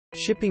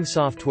Shipping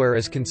software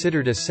is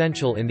considered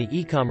essential in the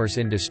e-commerce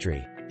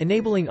industry,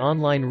 enabling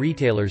online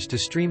retailers to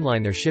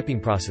streamline their shipping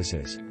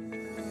processes.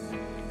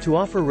 To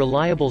offer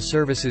reliable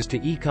services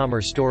to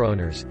e-commerce store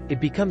owners, it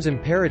becomes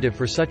imperative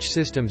for such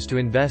systems to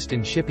invest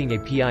in shipping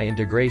API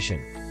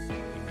integration.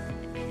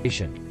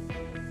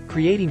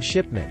 Creating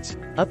shipments,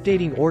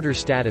 updating order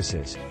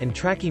statuses, and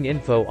tracking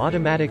info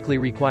automatically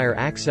require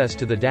access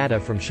to the data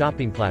from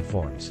shopping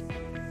platforms.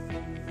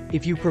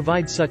 If you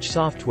provide such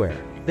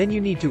software, then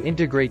you need to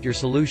integrate your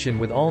solution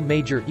with all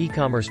major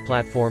e-commerce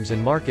platforms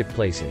and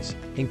marketplaces,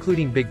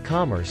 including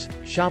BigCommerce,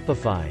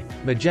 Shopify,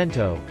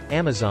 Magento,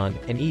 Amazon,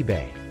 and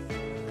eBay.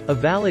 A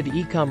valid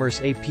e-commerce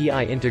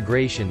API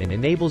integration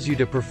enables you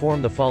to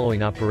perform the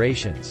following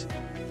operations.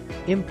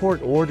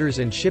 Import orders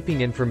and shipping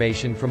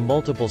information from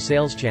multiple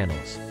sales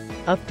channels.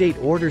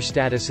 Update order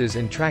statuses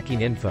and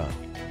tracking info.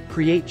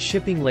 Create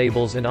shipping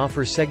labels and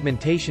offer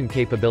segmentation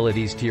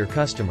capabilities to your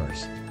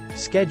customers.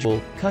 Schedule,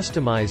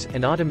 customize,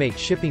 and automate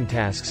shipping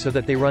tasks so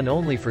that they run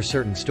only for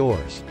certain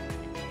stores.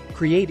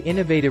 Create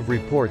innovative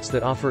reports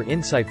that offer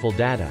insightful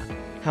data.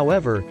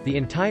 However, the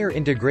entire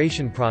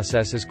integration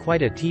process is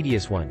quite a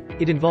tedious one.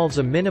 It involves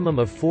a minimum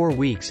of 4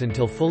 weeks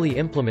until fully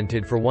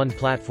implemented for one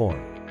platform.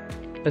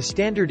 A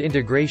standard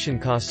integration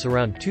costs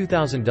around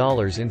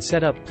 $2,000 in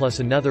setup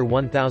plus another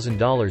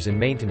 $1,000 in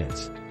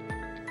maintenance.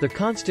 The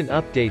constant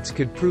updates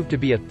could prove to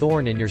be a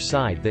thorn in your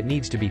side that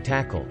needs to be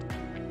tackled.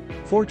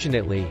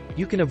 Fortunately,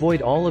 you can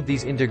avoid all of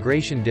these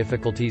integration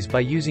difficulties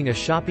by using a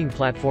shopping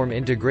platform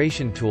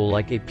integration tool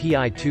like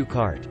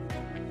OpenCart.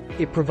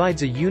 It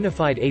provides a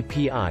unified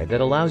API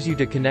that allows you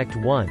to connect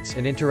once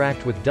and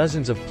interact with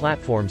dozens of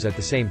platforms at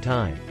the same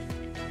time.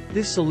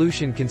 This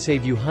solution can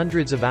save you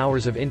hundreds of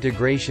hours of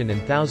integration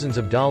and thousands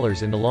of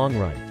dollars in the long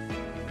run.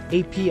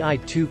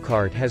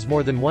 OpenCart has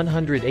more than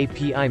 100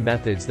 API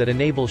methods that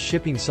enable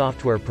shipping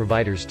software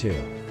providers to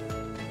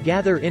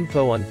gather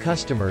info on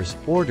customers,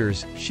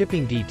 orders,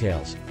 shipping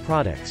details,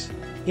 products.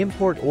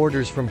 Import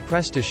orders from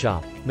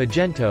PrestaShop,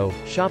 Magento,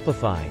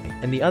 Shopify,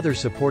 and the other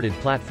supported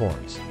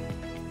platforms.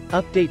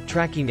 Update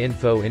tracking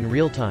info in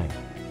real time.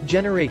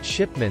 Generate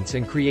shipments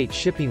and create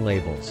shipping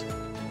labels.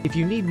 If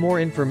you need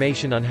more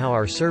information on how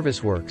our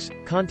service works,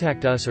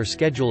 contact us or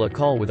schedule a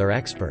call with our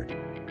expert.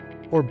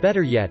 Or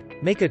better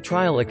yet, make a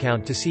trial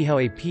account to see how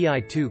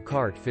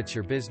OpenCart fits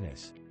your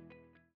business.